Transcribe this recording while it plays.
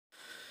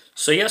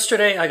So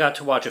yesterday I got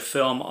to watch a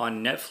film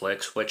on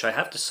Netflix, which I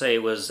have to say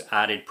was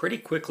added pretty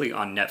quickly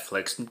on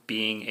Netflix,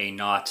 being a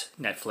not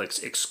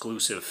Netflix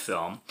exclusive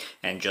film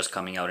and just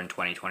coming out in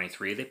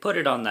 2023. They put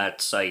it on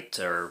that site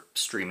or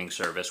streaming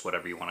service,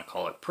 whatever you want to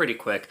call it, pretty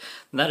quick.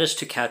 And that is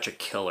To Catch a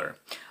Killer.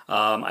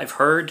 I've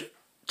heard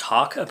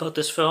talk about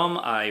this film.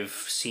 I've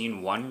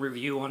seen one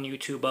review on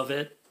YouTube of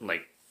it,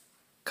 like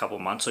couple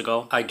months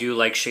ago. I do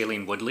like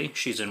Shailene Woodley.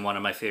 She's in one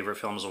of my favorite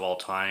films of all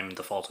time,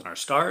 The Fault in Our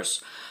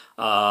Stars.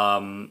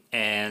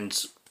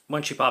 And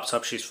when she pops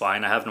up, she's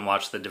fine. I haven't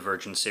watched the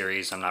Divergent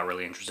series. I'm not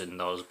really interested in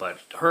those, but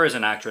her as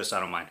an actress, I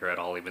don't mind her at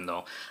all, even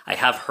though I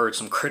have heard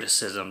some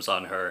criticisms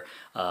on her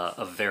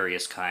of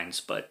various kinds,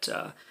 but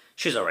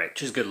she's all right.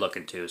 She's good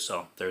looking too,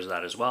 so there's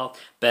that as well.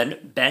 Ben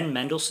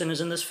Mendelsohn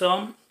is in this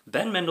film.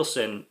 Ben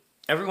Mendelsohn,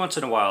 every once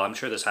in a while, I'm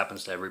sure this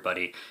happens to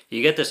everybody,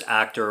 you get this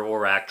actor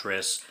or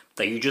actress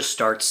that you just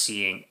start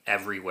seeing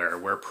everywhere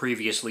where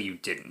previously you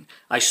didn't.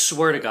 I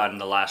swear to God, in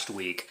the last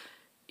week,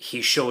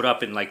 he showed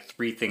up in like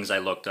 3 things I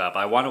looked up.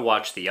 I want to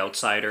watch The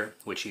Outsider,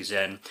 which he's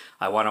in.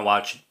 I want to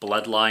watch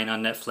Bloodline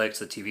on Netflix,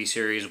 the TV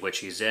series, which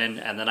he's in.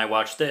 And then I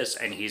watched this,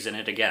 and he's in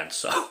it again.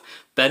 So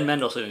Ben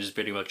Mendelsohn is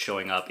pretty much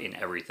showing up in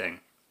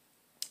everything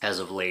as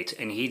of late.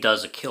 And he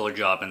does a killer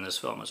job in this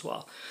film as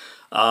well.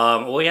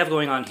 What we have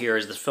going on here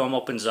is the film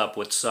opens up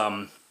with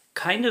some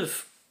kind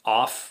of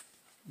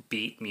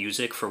offbeat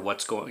music for what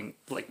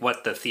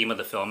the theme of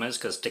the film is,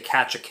 because To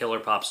Catch a Killer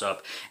pops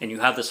up and you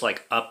have this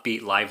like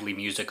upbeat lively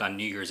music on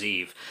New Year's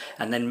Eve,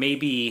 and then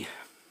maybe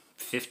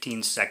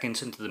 15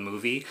 seconds into the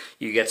movie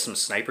you get some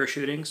sniper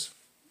shootings,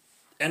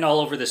 and all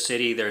over the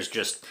city there's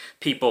just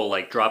people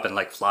like dropping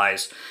like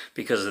flies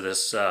because of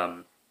this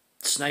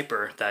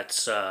sniper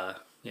that's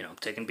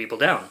taking people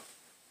down.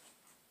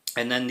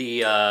 And then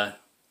the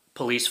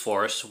police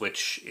force,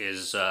 which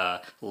is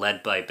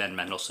led by Ben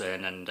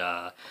Mendelsohn and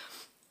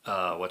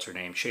what's her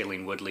name,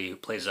 Shailene Woodley, who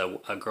plays a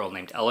girl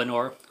named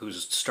Eleanor,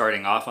 who's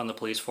starting off on the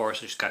police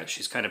force.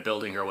 She's kind of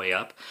building her way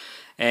up.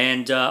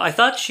 And I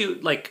thought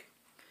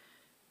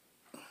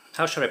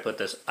how should I put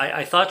this?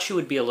 I thought she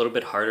would be a little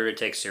bit harder to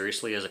take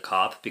seriously as a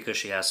cop because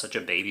she has such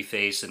a baby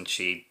face and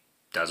she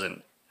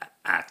doesn't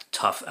act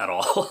tough at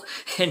all.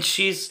 And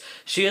she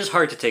is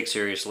hard to take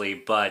seriously,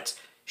 but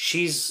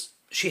she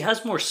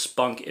has more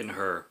spunk in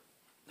her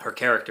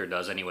character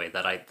does anyway,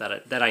 that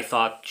I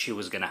thought she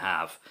was going to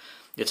have.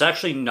 It's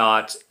actually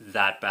not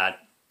that bad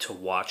to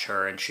watch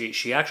her, and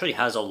she actually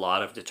has a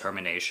lot of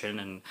determination,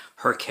 and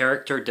her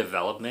character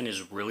development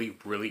is really,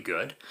 really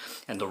good,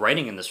 and the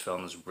writing in this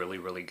film is really,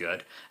 really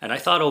good. And I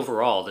thought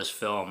overall this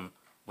film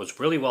was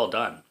really well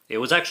done. It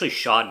was actually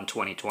shot in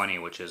 2020,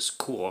 which is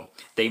cool.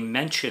 They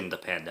mentioned the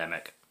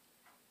pandemic,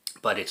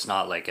 but it's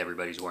not like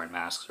everybody's wearing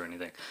masks or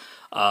anything.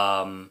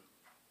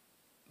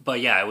 But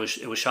yeah, it was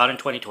shot in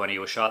 2020. It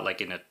was shot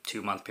like in a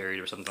 2-month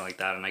period or something like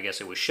that, and I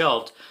guess it was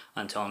shelved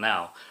until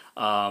now.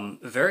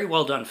 Very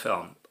well done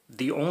film.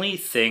 The only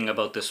thing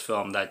about this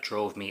film that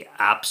drove me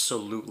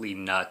absolutely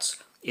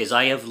nuts is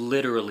I have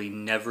literally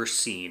never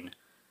seen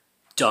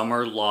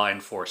dumber law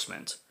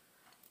enforcement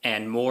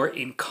and more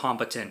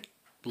incompetent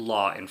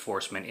law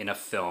enforcement in a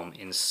film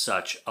in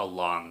such a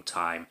long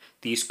time.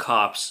 These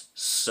cops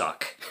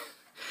suck.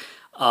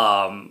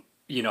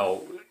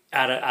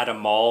 At a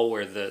mall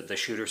where the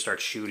shooter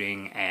starts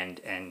shooting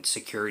and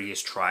security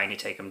is trying to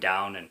take him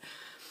down, and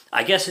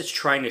I guess it's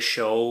trying to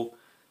show,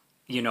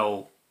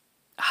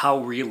 how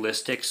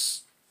realistic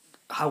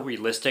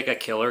a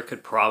killer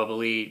could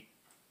probably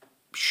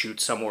shoot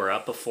somewhere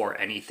up before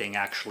anything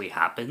actually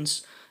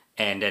happens,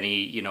 and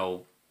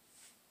any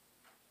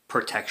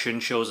protection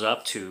shows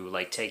up to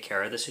like take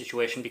care of the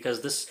situation,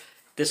 because this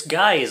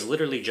guy is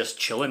literally just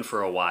chilling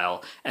for a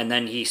while, and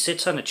then he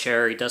sits on a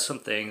chair, he does some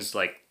things,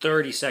 like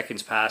 30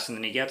 seconds pass, and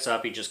then he gets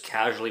up, he just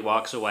casually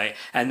walks away,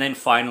 and then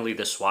finally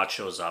the SWAT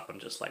shows up. I'm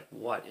just like,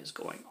 what is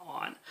going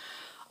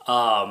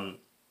on?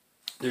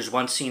 There's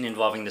one scene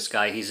involving this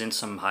guy. He's in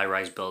some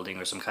high-rise building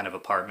or some kind of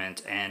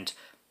apartment, and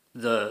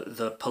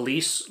the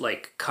police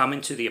like come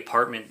into the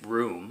apartment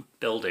room,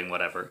 building,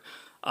 whatever,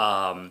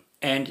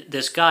 and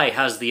this guy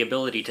has the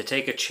ability to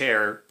take a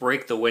chair,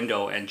 break the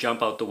window, and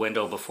jump out the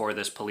window before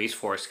this police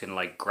force can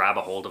like grab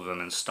a hold of him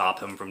and stop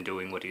him from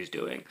doing what he's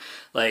doing.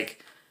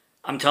 Like,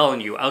 I'm telling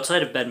you,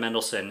 outside of Ben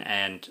Mendelsohn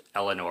and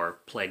Eleanor,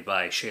 played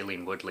by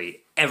Shailene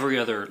Woodley, every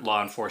other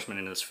law enforcement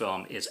in this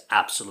film is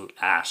absolute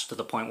ass, to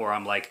the point where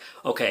I'm like,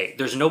 okay,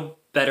 there's no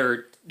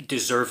better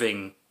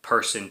deserving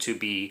person to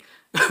be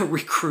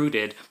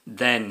recruited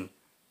than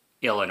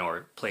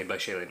Eleanor, played by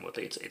Shailene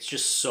Woodley. It's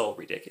just so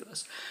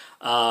ridiculous.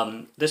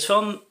 This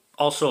film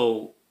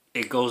also,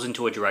 it goes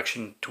into a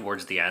direction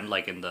towards the end,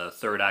 like in the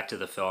third act of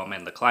the film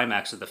and the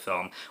climax of the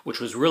film, which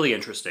was really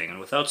interesting. And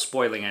without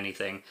spoiling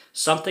anything,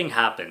 something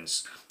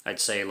happens, I'd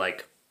say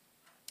like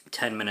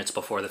 10 minutes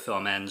before the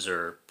film ends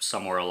or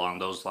somewhere along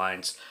those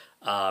lines,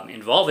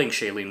 involving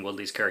Shailene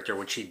Woodley's character,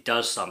 which she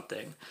does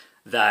something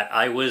that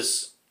I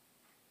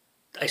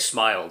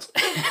smiled.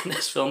 And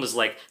this film is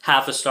like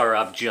half a star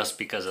up just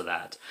because of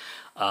that.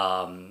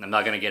 I'm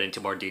not going to get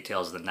into more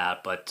details than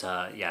that, but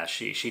yeah,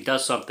 she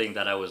does something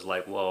that I was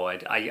like, whoa,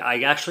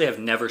 I actually have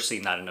never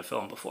seen that in a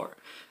film before,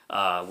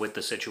 with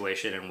the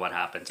situation and what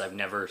happens. I've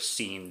never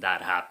seen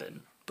that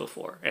happen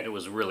before, and it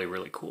was really,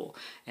 really cool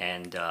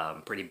and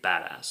pretty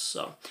badass.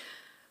 So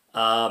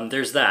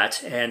there's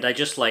that, and I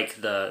just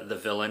like the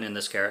villain in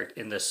this character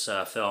in this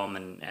film,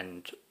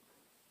 and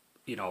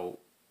you know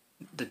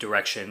the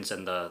directions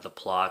and the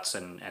plots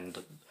and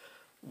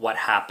what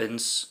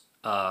happens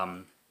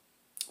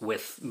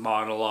with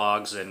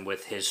monologues and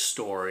with his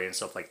story and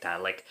stuff like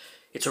that. Like,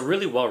 it's a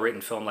really well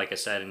written film, like I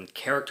said, and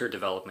character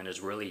development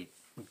is really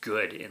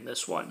good in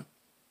this one.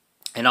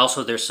 And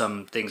also, there's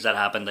some things that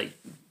happen that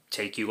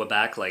take you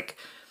aback, like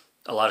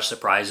a lot of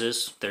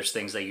surprises. There's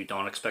things that you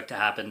don't expect to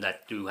happen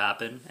that do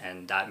happen,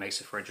 and that makes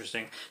it for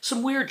interesting.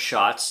 Some weird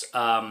shots.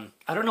 I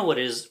don't know what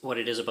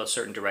it is about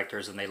certain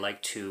directors, and they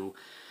like to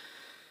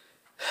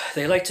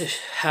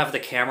have the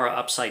camera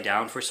upside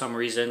down for some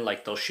reason.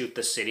 Like, they'll shoot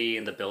the city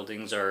and the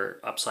buildings are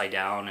upside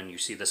down and you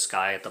see the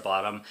sky at the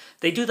bottom.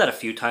 They do that a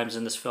few times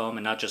in this film,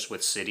 and not just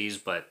with cities,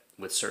 but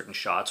with certain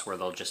shots where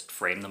they'll just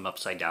frame them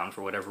upside down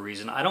for whatever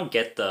reason. I don't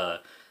get the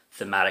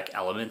thematic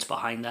elements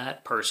behind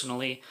that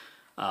personally.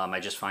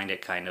 I just find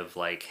it kind of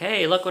like,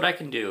 hey, look what I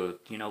can do,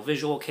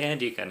 visual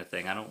candy kind of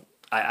thing.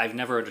 I've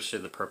never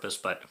understood the purpose,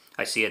 but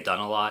I see it done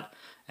a lot,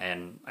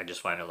 and I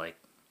just find it like,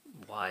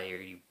 why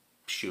are you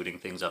shooting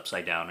things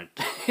upside down?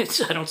 I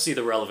don't see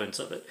the relevance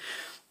of it.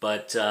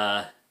 But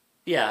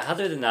yeah,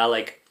 other than that,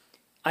 like,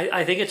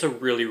 I think it's a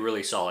really,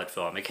 really solid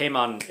film. It came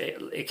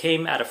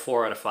at a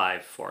 4 out of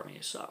 5 for me,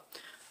 so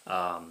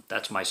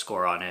that's my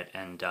score on it,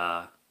 and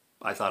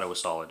I thought it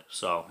was solid.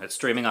 So it's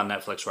streaming on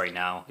Netflix right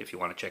now if you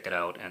want to check it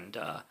out, and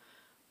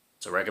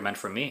it's a recommend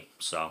from me.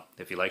 So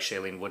if you like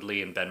Shailene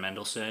Woodley and Ben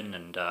Mendelsohn,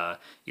 and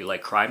you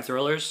like crime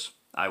thrillers,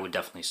 I would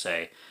definitely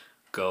say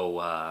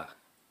go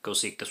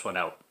seek this one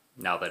out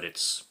now that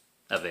it's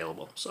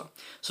available. So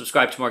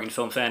subscribe to Morgan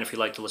Film Fan if you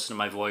like to listen to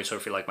my voice, or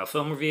if you like my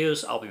film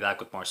reviews. I'll be back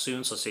with more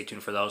soon, so stay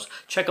tuned for those.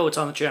 Check out what's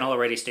on the channel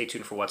already. Stay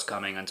tuned for what's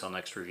coming. Until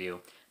next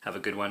review, have a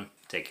good one.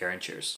 Take care and cheers.